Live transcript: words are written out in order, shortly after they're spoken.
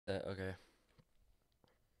Okay.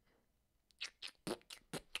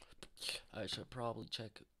 I should probably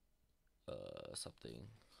check something.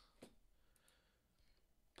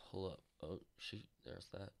 Pull up. Oh shoot, there's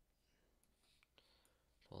that.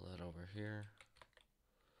 Pull that over here.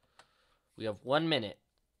 We have 1 minute.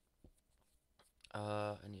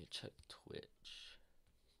 I need to check Twitch.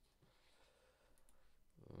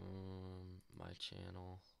 My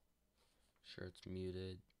channel. Sure it's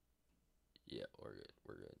muted. Yeah, we're good.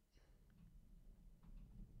 We're good.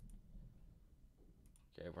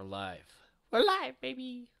 Okay, we're live. We're live,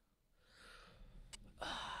 baby.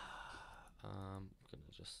 I'm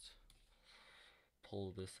gonna just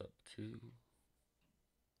pull this up too.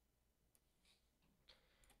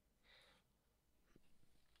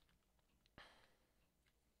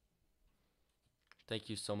 Thank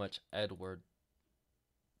you so much, Edward,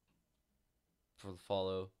 for the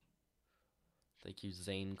follow. Thank you,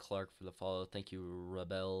 Zane Clark, for the follow. Thank you,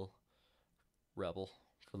 Rebel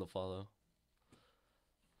for the follow.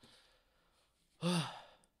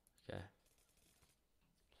 Okay.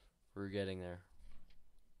 We're getting there.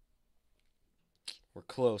 We're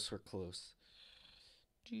close, we're close.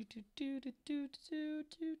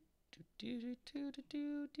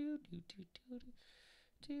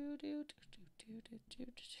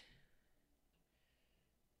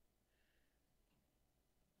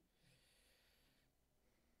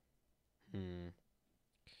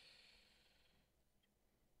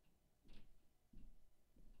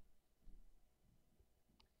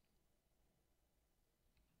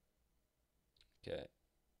 Okay.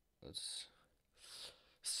 Let's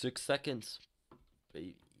 6 seconds.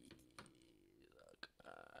 Baby.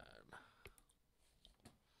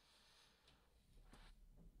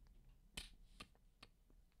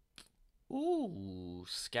 Ooh,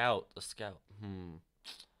 Scout, the Scout.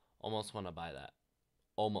 Almost want to buy that.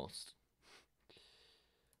 Almost.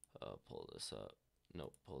 Pull this up.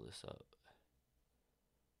 Nope, pull this up.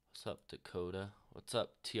 What's up, Dakota? What's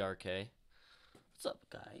up, TRK? What's up,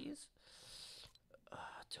 guys?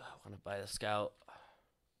 Do I want to buy the Scout?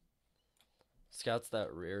 Scout's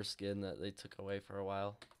that rare skin that they took away for a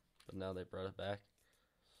while, but now they brought it back.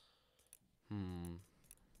 Nah,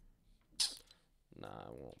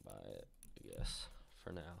 I won't buy it, I guess,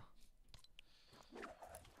 for now.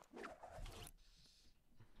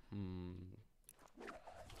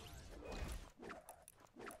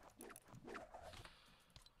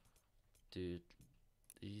 Dude,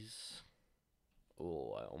 these...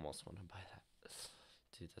 Oh, I almost want to buy that.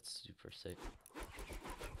 Dude, that's super sick.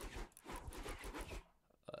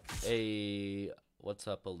 Hey, what's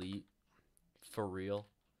up, Elite? For real?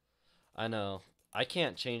 I know. I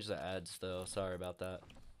can't change the ads, though. Sorry about that.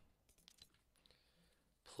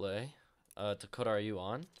 Play. Dakota, are you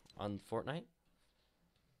on? On Fortnite?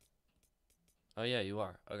 Oh, yeah, you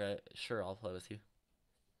are. Okay, sure, I'll play with you.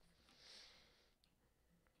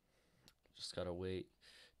 Just gotta wait.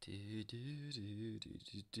 Do do do do do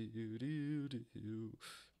do do do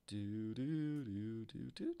do do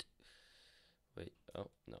do do. Wait. Oh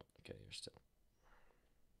no. Okay, you're still.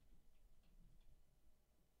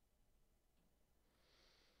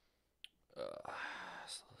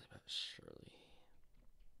 Slowly but surely.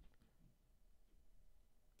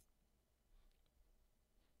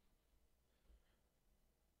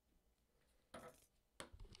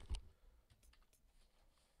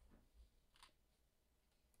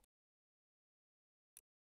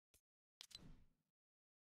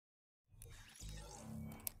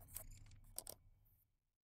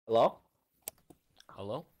 Hello?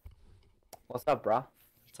 Hello? What's up, brah?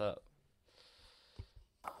 What's up?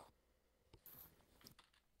 I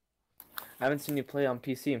haven't seen you play on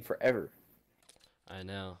PC in forever. I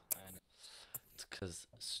know. It's because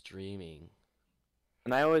streaming.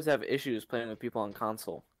 And I always have issues playing with people on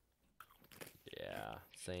console. Yeah,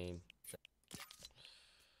 same.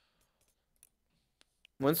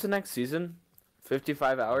 When's the next season?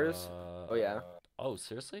 55 hours? Oh, yeah. Oh,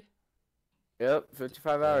 seriously? Yep,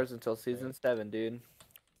 55 Okay. hours until season 7, dude.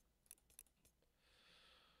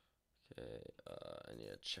 Okay, I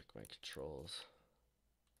need to check my controls.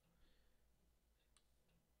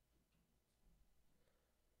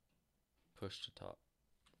 Push to top.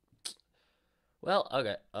 Well,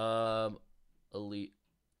 okay. Elite.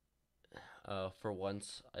 For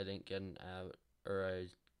once, I didn't get an ad, or I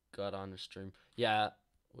got on the stream. Yeah,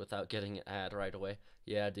 without getting an ad right away.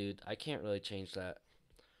 Yeah, dude, I can't really change that.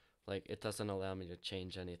 Like, it doesn't allow me to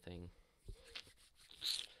change anything.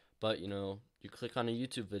 But, you know, you click on a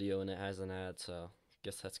YouTube video and it has an ad, so I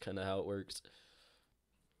guess that's kind of how it works.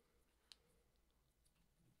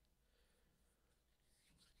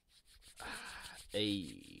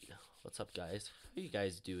 Hey, what's up, guys? How you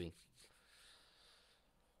guys doing?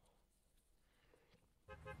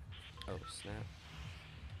 Oh snap!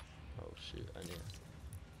 Oh shoot! I need.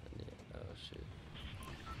 Oh shoot!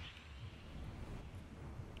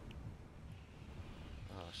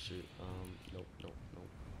 Oh shoot! Nope, nope, nope.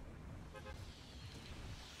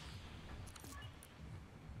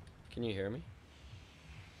 Can you hear me?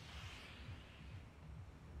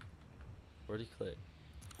 Where'd he click?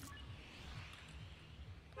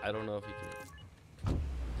 I don't know if he can.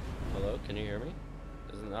 Hello? Can you hear me?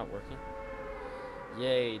 Is it not working?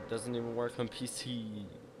 Yay! It doesn't even work on PC.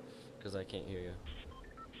 Because I can't hear you.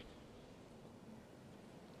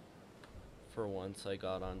 For once, I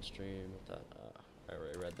got on stream with that. I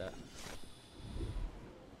already read that.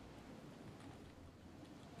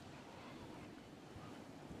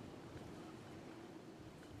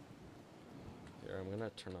 Here, I'm gonna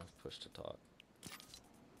turn off push to talk.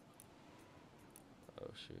 Oh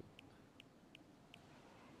shoot.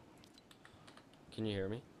 Can you hear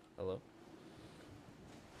me? Hello?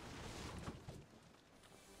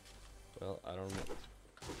 Well, I don't know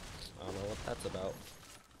what that's about.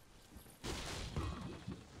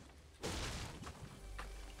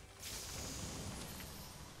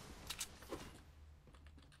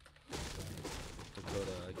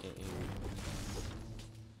 Dakota, I can't hear you.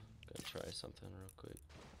 Gonna try something real quick.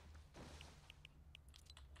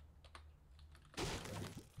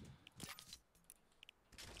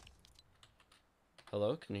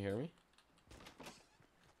 Hello, can you hear me?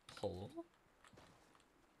 Hello?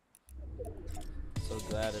 So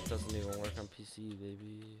glad it doesn't even work on PC,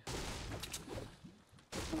 baby.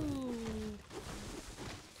 Ooh.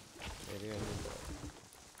 Maybe I need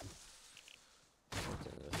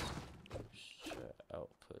something this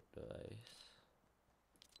output device.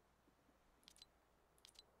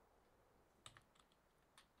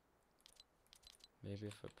 Maybe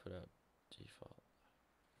if I put out default.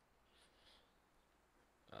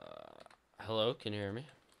 Hello, can you hear me?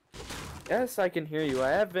 Yes, I can hear you. I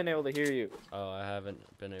have been able to hear you. Oh, I haven't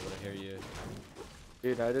been able to hear you.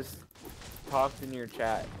 Dude, I just talked in your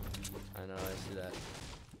chat. I know, I see that.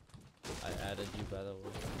 I added you, by the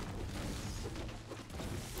way.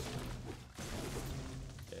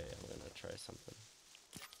 Okay, I'm gonna try something.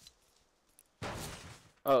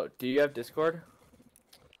 Oh, do you have Discord?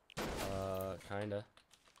 Kinda.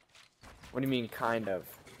 What do you mean, kind of?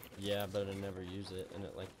 Yeah, but I never use it, and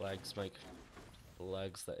it like lags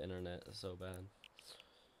the internet so bad.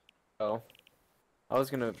 Oh. I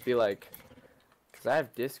was gonna be like, because I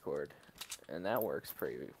have Discord, and that works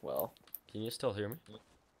pretty well. Can you still hear me?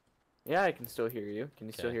 Yeah, I can still hear you. Can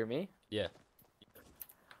you still Okay. hear me? Yeah.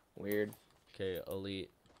 Weird. Okay,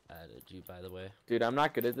 Elite added you, by the way. Dude, I'm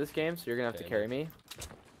not good at this game, so you're gonna have to Okay, carry me.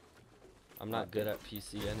 I'm not good at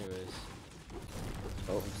PC anyways.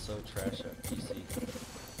 Oh. I'm so trash at PC.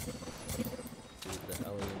 Dude, the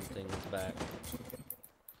alien thing is back.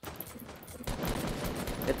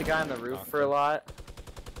 Hit the guy on the roof Knocked for a him. lot.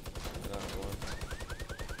 Not one.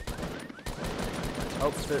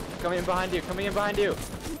 Oh, they're coming in behind you. Coming in behind you.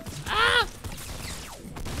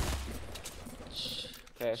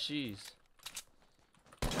 Okay. Jeez.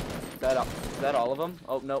 Is that all of them?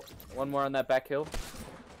 Oh, no. One more on that back hill.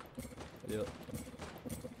 Yep.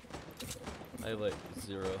 I have like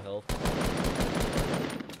 0 health.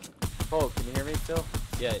 Oh, can you hear me still?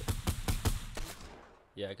 Yeah.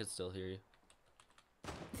 Yeah, I could still hear you.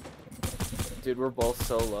 Dude, we're both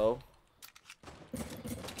so low.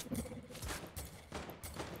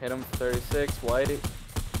 Hit him for 36, white.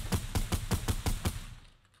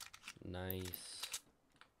 Nice.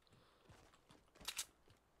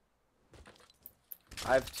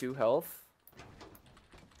 I have 2 health.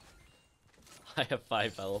 I have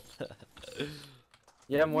 5 health.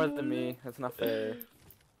 Yeah, more than me. That's not fair.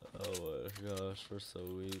 Oh my gosh, we're so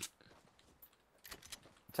weak.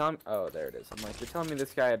 Tell me. Oh, there it is. I'm like, you're telling me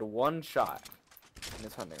this guy had 1 shot in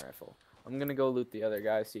his hunting rifle. I'm gonna go loot the other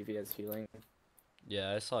guy, see if he has healing.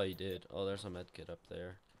 Yeah, I saw you did. Oh, there's a medkit up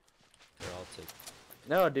there. Here, I'll take.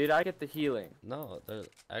 No, dude, I get the healing. No, there's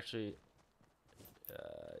actually.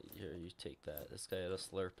 Here, you take that. This guy had a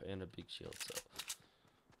slurp and a big shield, so.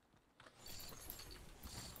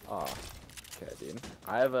 Aw. Okay, dude.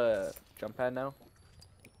 I have a jump pad now.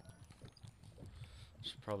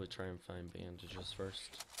 Should probably try and find bandages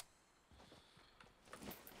first.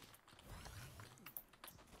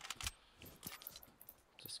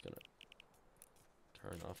 Just gonna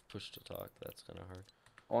turn off push to talk. That's kind of hard.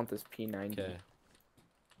 I want this P90. Okay.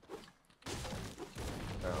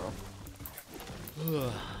 Oh.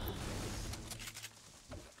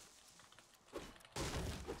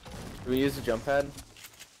 Do we use the jump pad?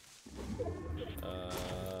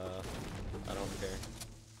 I don't care.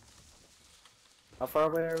 How far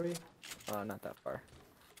away are we? Oh, not that far.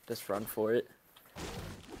 Just run for it.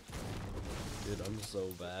 Dude, I'm so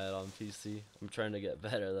bad on PC. I'm trying to get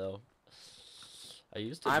better though. I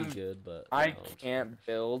used to I'm- be good, but I now I'm can't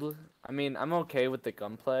build. I mean, I'm okay with the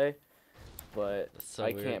gunplay, but It's so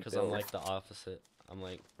I weird can't because I'm build. like the opposite. I'm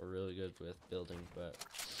like really good with building, but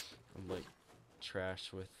I'm like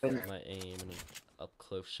trash with And- my aim and up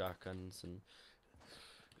close shotguns and.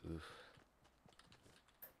 Oof.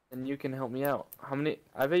 And you can help me out. How many?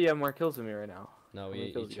 I bet you have more kills than me right now. No, How we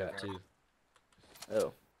many kills each you have got? 2.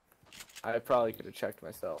 Oh, I probably could have checked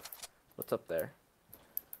myself. What's up there?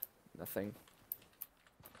 Nothing.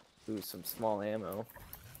 Ooh, some small ammo.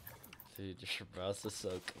 Dude, your mouse is so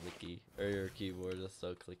clicky, or your keyboard is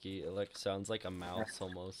so clicky. It like sounds like a mouse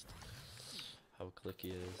almost. How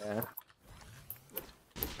clicky it is. Yeah.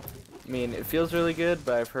 I mean, it feels really good,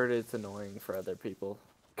 but I've heard it's annoying for other people.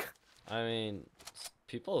 I mean,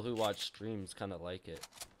 people who watch streams kind of like it.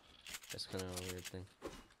 It's kind of a weird thing.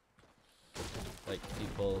 Like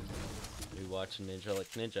people who watch Ninja, like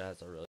Ninja has a really